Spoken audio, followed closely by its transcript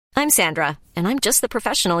I'm Sandra, and I'm just the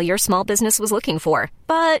professional your small business was looking for.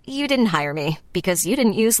 But you didn't hire me because you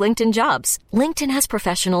didn't use LinkedIn Jobs. LinkedIn has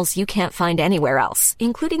professionals you can't find anywhere else,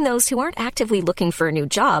 including those who aren't actively looking for a new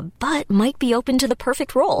job, but might be open to the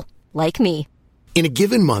perfect role, like me. In a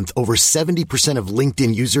given month, over 70% of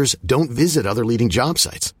LinkedIn users don't visit other leading job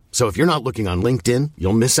sites. So if you're not looking on LinkedIn,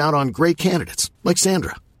 you'll miss out on great candidates like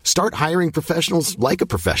Sandra. Start hiring professionals like a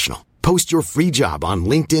professional. Post your free job on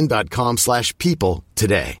linkedin.com/people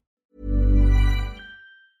today.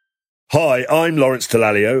 Hi, I'm Lawrence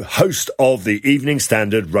Dallaglio, host of the Evening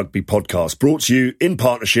Standard Rugby Podcast, brought to you in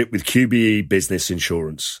partnership with QBE Business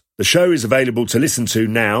Insurance. The show is available to listen to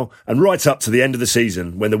now and right up to the end of the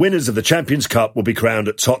season, when the winners of the Champions Cup will be crowned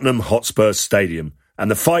at Tottenham Hotspur Stadium,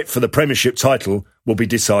 and the fight for the Premiership title will be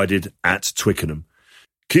decided at Twickenham.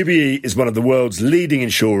 QBE is one of the world's leading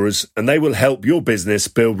insurers, and they will help your business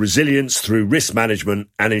build resilience through risk management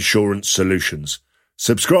and insurance solutions.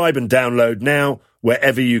 Subscribe and download now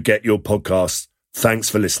wherever you get your podcasts. Thanks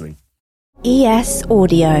for listening. ES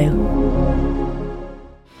Audio.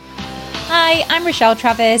 Hi, I'm Rochelle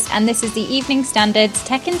Travers, and this is the Evening Standard's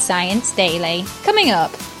Tech and Science Daily. Coming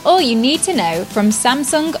up, all you need to know from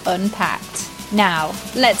Samsung Unpacked. Now,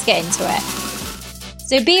 let's get into it.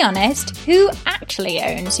 So be honest, who actually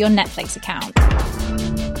owns your Netflix account?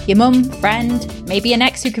 Your mum, friend, maybe an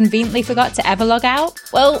ex who conveniently forgot to ever log out?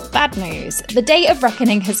 Well, bad news. The day of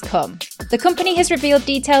reckoning has come. The company has revealed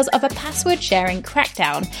details of a password-sharing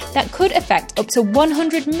crackdown that could affect up to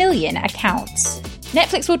 100 million accounts.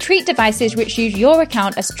 Netflix will treat devices which use your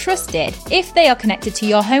account as trusted if they are connected to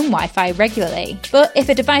your home Wi-Fi regularly. But if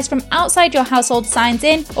a device from outside your household signs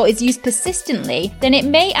in or is used persistently, then it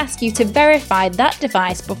may ask you to verify that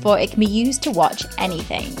device before it can be used to watch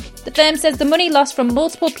anything. The firm says the money lost from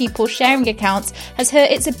multiple people sharing accounts has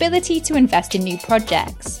hurt its ability to invest in new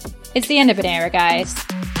projects. It's the end of an era, guys.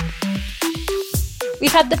 We've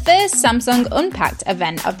had the first Samsung Unpacked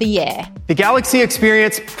event of the year. The Galaxy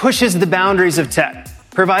Experience pushes the boundaries of tech,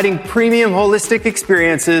 providing premium holistic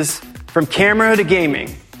experiences from camera to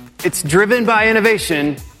gaming. It's driven by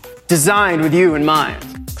innovation, designed with you in mind.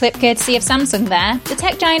 Clip courtesy of Samsung there. The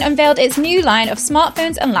tech giant unveiled its new line of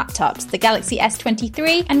smartphones and laptops, the Galaxy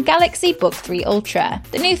S23 and Galaxy Book 3 Ultra.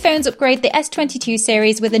 The new phones upgrade the S22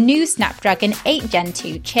 series with a new Snapdragon 8 Gen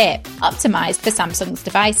 2 chip, optimized for Samsung's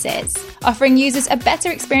devices, offering users a better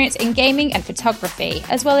experience in gaming and photography,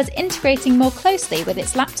 as well as integrating more closely with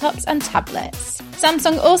its laptops and tablets.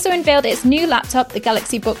 Samsung also unveiled its new laptop, the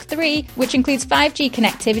Galaxy Book 3, which includes 5G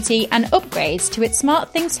connectivity and upgrades to its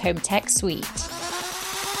SmartThings home tech suite.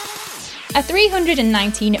 A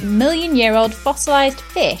 319-million-year-old fossilised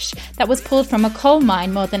fish that was pulled from a coal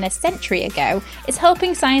mine more than a century ago is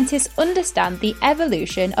helping scientists understand the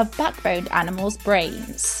evolution of backboned animals'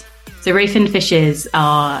 brains. So ray-finned fishes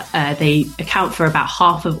they account for about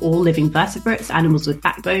half of all living vertebrates, animals with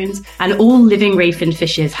backbones. And all living ray-finned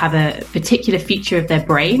fishes have a particular feature of their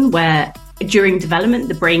brain where during development,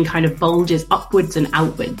 the brain kind of bulges upwards and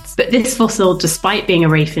outwards. But this fossil, despite being a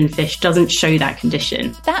ray-finned fish, doesn't show that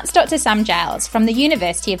condition. That's Dr. Sam Giles from the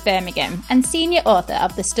University of Birmingham and senior author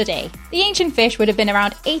of the study. The ancient fish would have been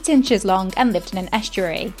around 8 inches long and lived in an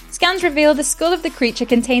estuary. Scans reveal the skull of the creature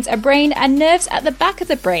contains a brain and nerves at the back of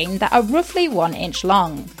the brain that are roughly 1 inch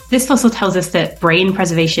long. This fossil tells us that brain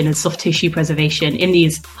preservation and soft tissue preservation in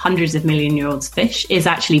these hundreds of million-year-old fish is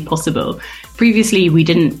actually possible. Previously, we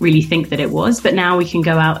didn't really think that it was, but now we can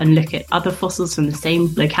go out and look at other fossils from the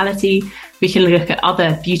same locality. We can look at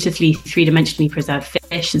other beautifully three-dimensionally preserved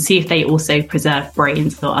fish and see if they also preserve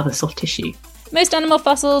brains or other soft tissue. Most animal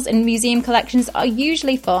fossils in museum collections are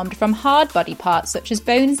usually formed from hard body parts such as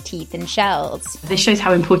bones, teeth and shells. This shows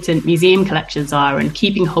how important museum collections are and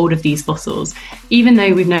keeping hold of these fossils, even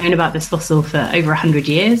though we've known about this fossil for over 100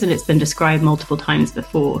 years and it's been described multiple times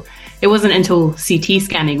before. It wasn't until CT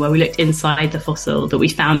scanning, where we looked inside the fossil, that we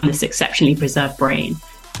found this exceptionally preserved brain.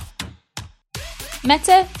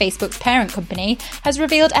 Meta, Facebook's parent company, has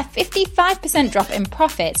revealed a 55% drop in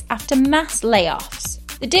profits after mass layoffs.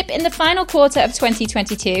 The dip in the final quarter of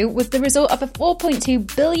 2022 was the result of a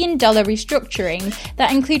 $4.2 billion restructuring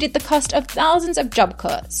that included the cost of thousands of job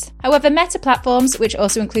cuts. However, Meta Platforms, which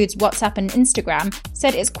also includes WhatsApp and Instagram,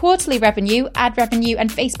 said its quarterly revenue, ad revenue,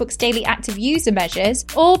 and Facebook's daily active user measures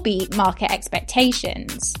all beat market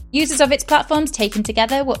expectations. Users of its platforms taken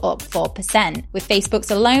together were up 4%, with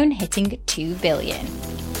Facebook's alone hitting 2 billion.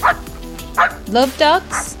 Love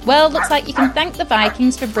dogs? Well, looks like you can thank the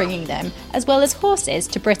Vikings for bringing them, as well as horses,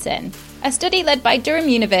 to Britain. A study led by Durham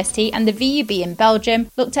University and the VUB in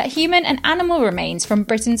Belgium looked at human and animal remains from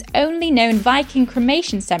Britain's only known Viking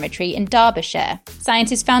cremation cemetery in Derbyshire.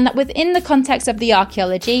 Scientists found that within the context of the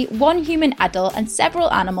archaeology, one human adult and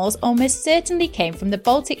several animals almost certainly came from the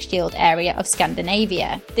Baltic Shield area of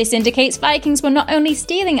Scandinavia. This indicates Vikings were not only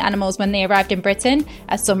stealing animals when they arrived in Britain,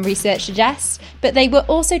 as some research suggests, but they were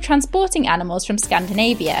also transporting animals from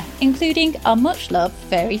Scandinavia, including our much-loved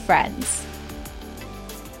furry friends.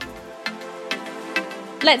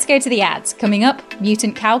 Let's go to the ads. Coming up,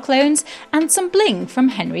 mutant cow clones and some bling from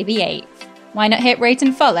Henry VIII. Why not hit rate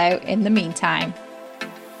and follow in the meantime?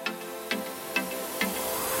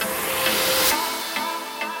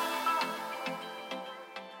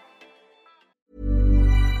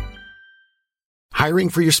 Hiring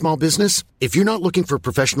for your small business? If you're not looking for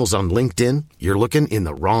professionals on LinkedIn, you're looking in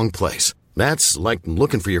the wrong place. That's like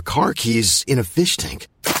looking for your car keys in a fish tank.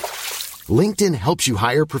 LinkedIn helps you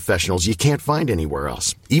hire professionals you can't find anywhere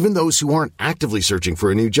else, even those who aren't actively searching for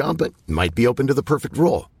a new job but might be open to the perfect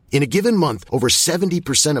role. In a given month, over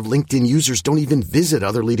 70% of LinkedIn users don't even visit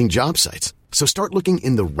other leading job sites. So start looking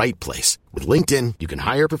in the right place. With LinkedIn, you can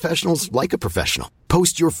hire professionals like a professional.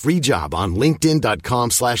 Post your free job on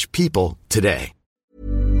linkedin.com/people today.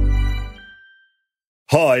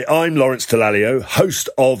 Hi, I'm Lawrence Dallaglio, host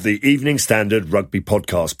of the Evening Standard Rugby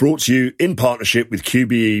Podcast, brought to you in partnership with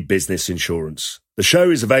QBE Business Insurance. The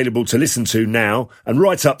show is available to listen to now and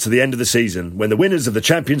right up to the end of the season, when the winners of the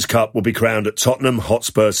Champions Cup will be crowned at Tottenham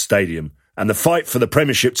Hotspur Stadium, and the fight for the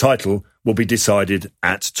Premiership title will be decided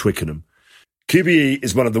at Twickenham. QBE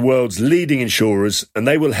is one of the world's leading insurers, and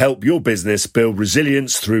they will help your business build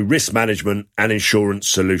resilience through risk management and insurance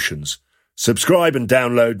solutions. Subscribe and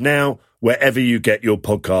download now wherever you get your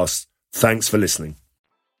podcasts. Thanks for listening.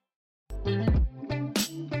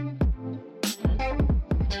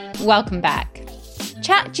 Welcome back.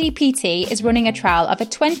 ChatGPT is running a trial of a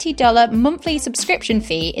 $20 monthly subscription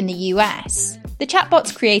fee in the US. The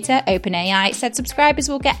chatbot's creator, OpenAI, said subscribers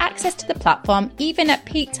will get access to the platform even at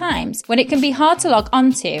peak times, when it can be hard to log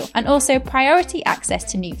onto, and also priority access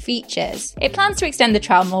to new features. It plans to extend the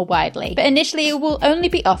trial more widely, but initially it will only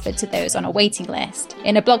be offered to those on a waiting list.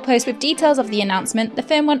 In a blog post with details of the announcement, the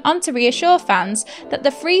firm went on to reassure fans that the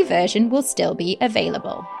free version will still be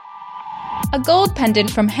available. A gold pendant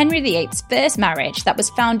from Henry VIII's first marriage that was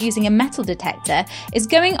found using a metal detector is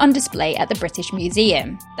going on display at the British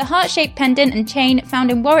Museum. The heart-shaped pendant and chain found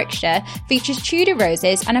in Warwickshire features Tudor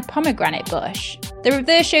roses and a pomegranate bush. The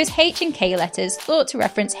reverse shows H and K letters thought to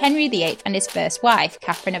reference Henry VIII and his first wife,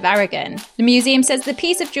 Catherine of Aragon. The museum says the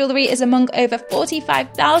piece of jewellery is among over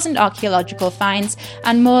 45,000 archaeological finds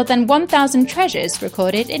and more than 1,000 treasures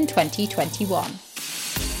recorded in 2021.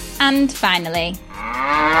 And finally,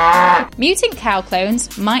 mutant cow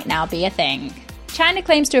clones might now be a thing. China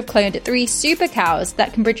claims to have cloned 3 super cows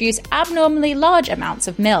that can produce abnormally large amounts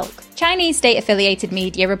of milk. Chinese state-affiliated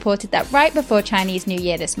media reported that right before Chinese New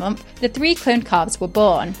Year this month, the 3 cloned calves were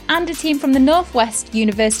born, and a team from the Northwest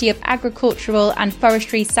University of Agricultural and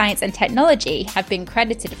Forestry Science and Technology have been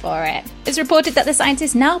credited for it. It's reported that the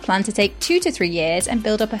scientists now plan to take 2 to 3 years and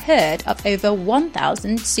build up a herd of over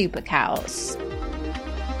 1,000 super cows.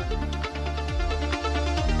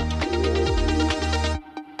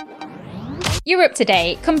 You're up to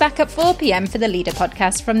date. Come back at 4 p.m. for the Leader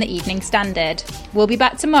podcast from the Evening Standard. We'll be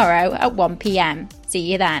back tomorrow at 1 p.m. See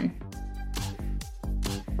you then.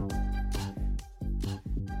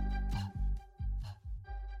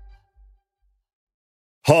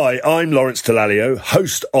 Hi, I'm Lawrence Dallaglio,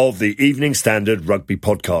 host of the Evening Standard Rugby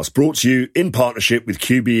Podcast, brought to you in partnership with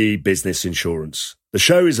QBE Business Insurance. The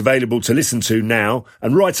show is available to listen to now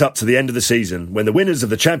and right up to the end of the season, when the winners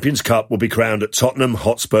of the Champions Cup will be crowned at Tottenham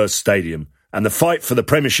Hotspur Stadium, and the fight for the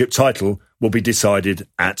Premiership title will be decided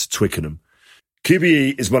at Twickenham.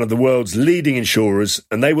 QBE is one of the world's leading insurers,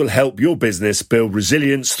 and they will help your business build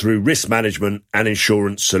resilience through risk management and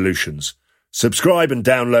insurance solutions. Subscribe and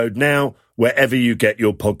download now wherever you get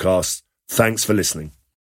your podcasts. Thanks for listening.